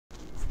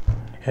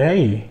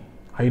Hey,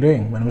 how you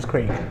doing? My name is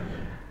Craig.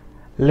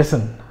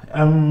 Listen,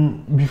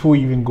 before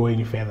we even go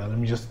any further, let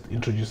me just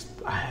introduce.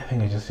 I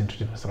think I just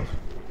introduced myself.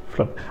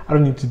 Flip. I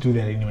don't need to do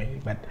that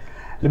anyway. But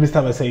let me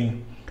start by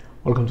saying,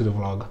 welcome to the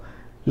vlog.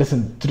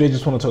 Listen, today I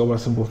just want to talk about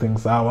simple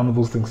things. One of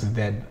those things is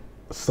that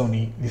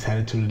Sony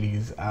decided to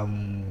release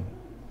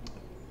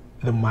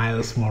the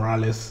Miles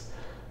Morales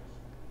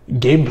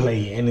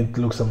gameplay, and it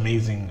looks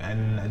amazing.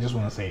 And I just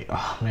want to say,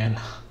 oh man,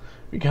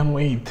 we can't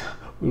wait.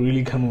 We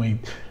really can't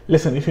wait.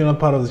 Listen, if you're not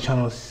part of the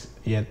channel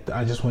yet,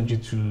 I just want you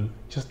to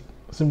just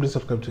simply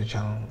subscribe to the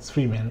channel. It's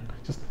free, man.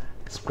 Just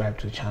subscribe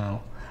to the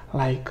channel,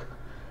 like,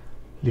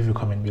 leave a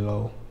comment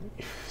below.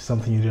 If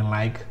something you didn't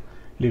like,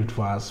 leave it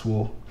for us.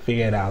 We'll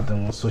figure it out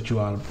and we'll sort you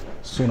out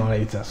sooner or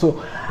later.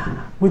 So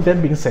with that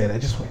being said, I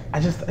just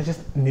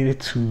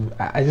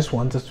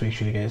want us to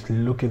actually, guys,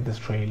 look at this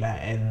trailer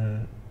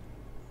and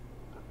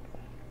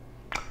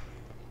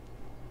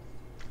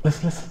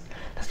let's look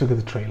at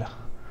the trailer.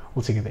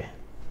 We'll take it there.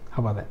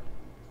 How about that?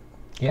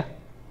 Yeah?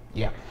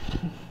 All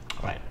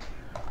right,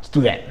 let's do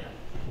that.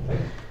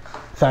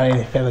 Without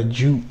any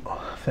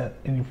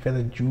further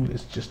ado,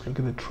 let's just look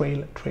at the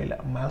trailer.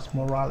 Miles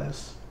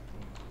Morales.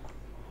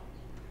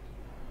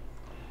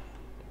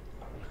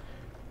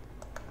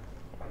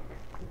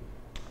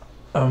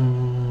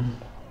 Oh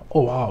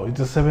wow, it's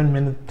a 7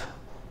 minute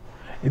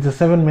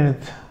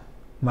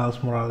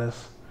Miles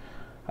Morales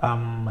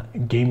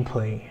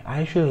gameplay. I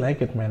actually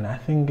like it, man. I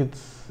think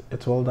it's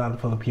well done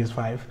for the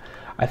PS5.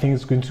 I think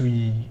it's going to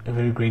be a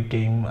very great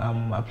game.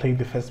 I played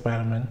the first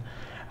Spider-Man.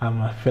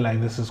 I feel like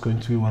this is going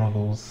to be one of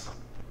those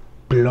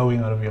blowing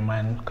out of your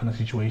mind kind of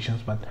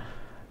situations. But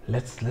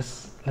let's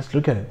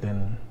look at it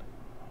and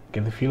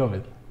get the feel of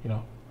it. You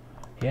know,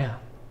 yeah.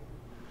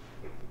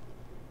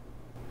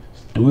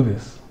 Let's do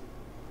this.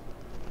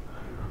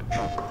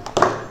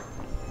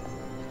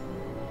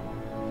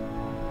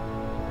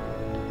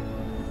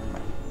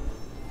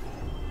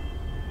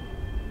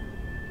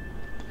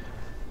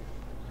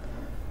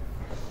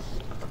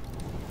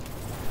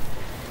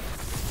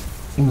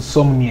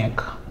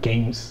 Insomniac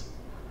Games,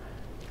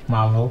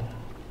 Marvel.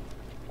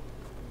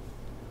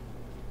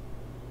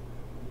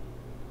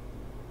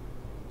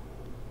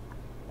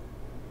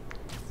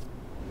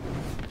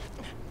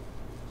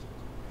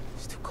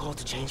 It's too cold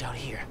to change out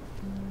here.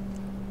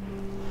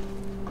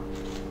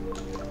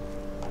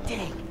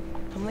 Dang,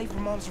 I'm late for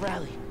Mom's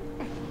rally.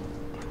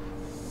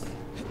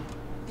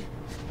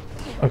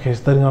 Okay,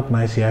 starting up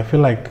nice here. I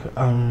feel like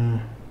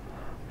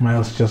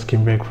Miles just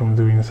came back from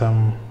doing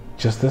some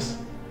justice,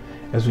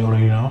 as we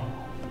already know.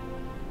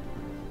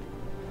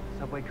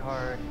 Subway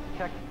card,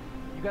 check.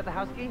 You got the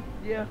house key?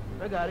 Yeah,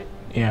 I got it.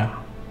 Yeah.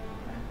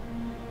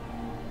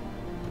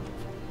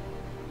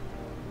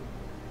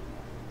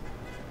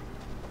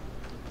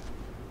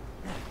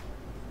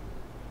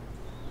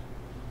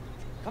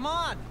 Come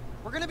on,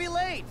 we're gonna be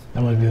late.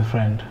 That might be the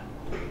friend.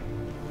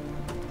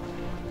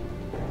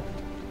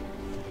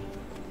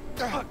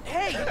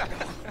 Hey!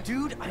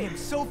 Dude, I am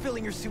so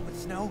filling your suit with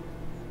snow.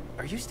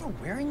 Are you still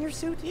wearing your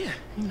suit? Yeah,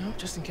 you know,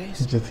 just in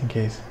case. Just in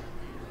case.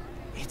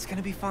 It's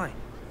gonna be fine.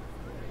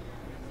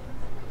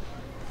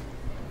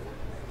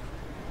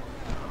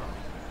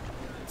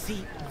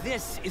 See,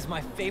 this is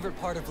my favorite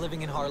part of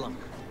living in Harlem.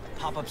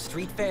 Pop-up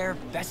street fair,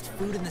 best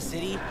food in the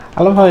city.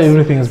 I love how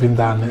everything has been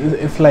done.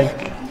 It's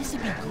like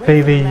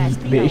they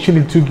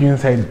actually took you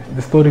inside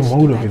the story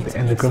mode of it,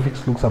 and the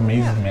graphics looks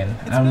amazing, man.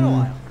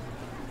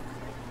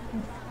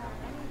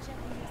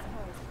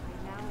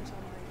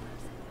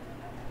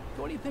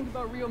 What do you think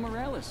about Rio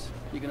Morales?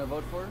 You gonna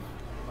vote for her?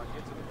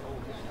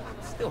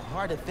 It's still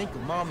hard to think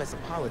of Mom as a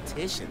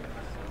politician.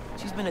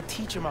 She's been a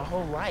teacher my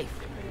whole life.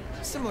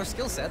 Similar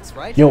skill sets,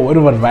 right? Yo, word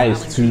of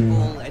advice to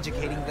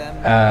educating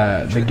them,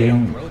 the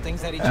game,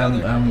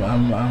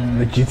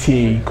 the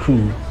GTA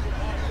crew.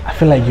 I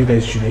feel like you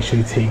guys should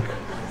actually take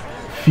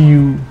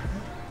few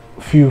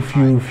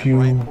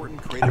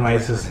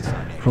advices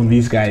from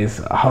these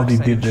guys, how they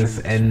did this,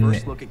 and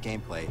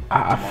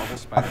I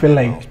feel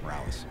like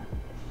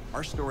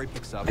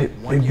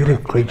they did a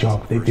great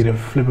job. They did a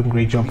flipping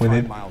great job with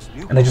it,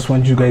 and I just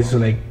want you guys to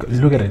like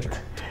look at it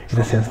in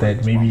the sense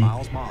that maybe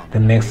the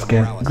next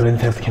Grand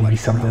Theft can be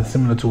something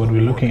similar to what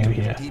we're looking at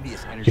here.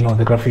 You know,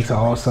 the graphics are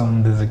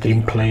awesome. There's a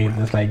gameplay.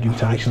 There's like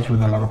interactions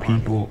with a lot of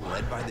people.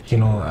 You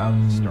know,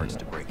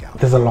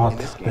 there's a lot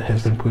that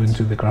has been put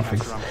into the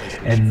graphics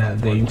and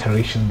the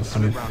interactions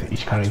with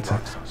each character.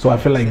 So I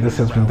feel like this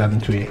has been done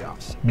to a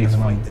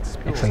maximum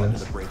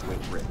excellence.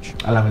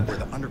 I love it. Where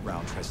the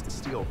underground tries to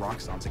steal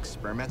Roxxon's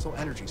experimental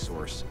energy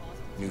source,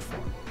 New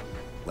Form.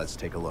 Let's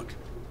take a look.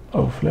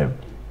 Oh, flip.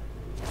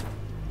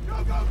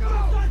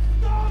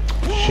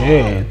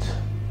 Shit.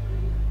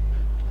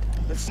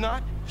 Let's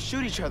not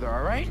shoot each other,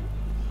 all right?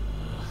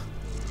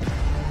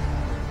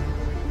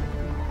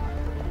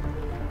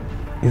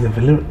 Is the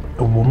villain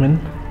a woman?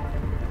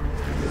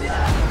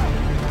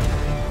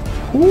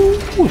 Ooh,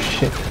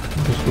 shit.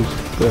 This looks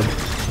good.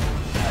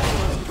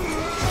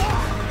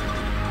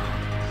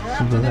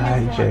 Super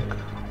hijack.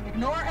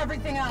 Ignore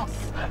everything else.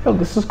 Oh,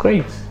 this is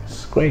great.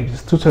 great.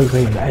 It's totally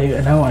great.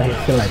 Now I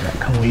feel like I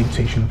can't wait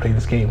to actually play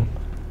this game.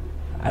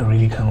 I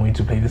really can't wait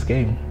to play this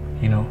game,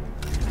 you know.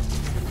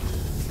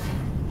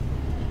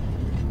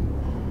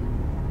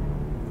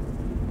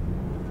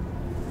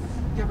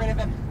 Get rid of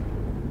him.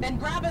 Then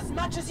grab as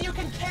much as you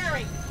can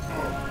carry.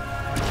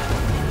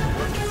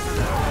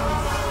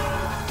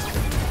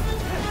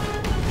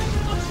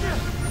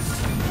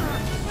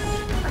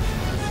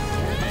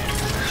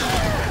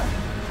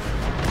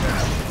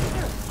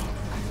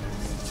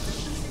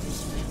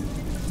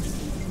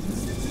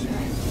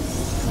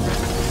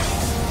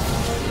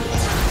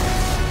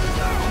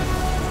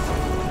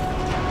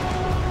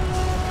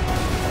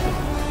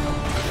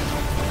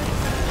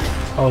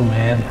 Oh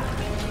man,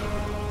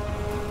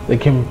 the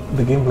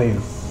gameplay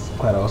is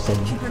quite awesome.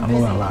 I'm not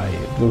gonna lie,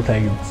 it looks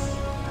like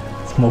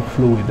it's more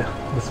fluid.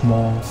 It's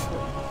more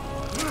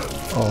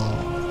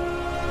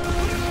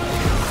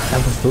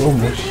have the slow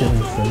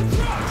motions and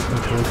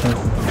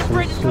intelligence.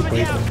 It's so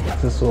great.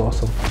 It's just so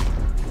awesome.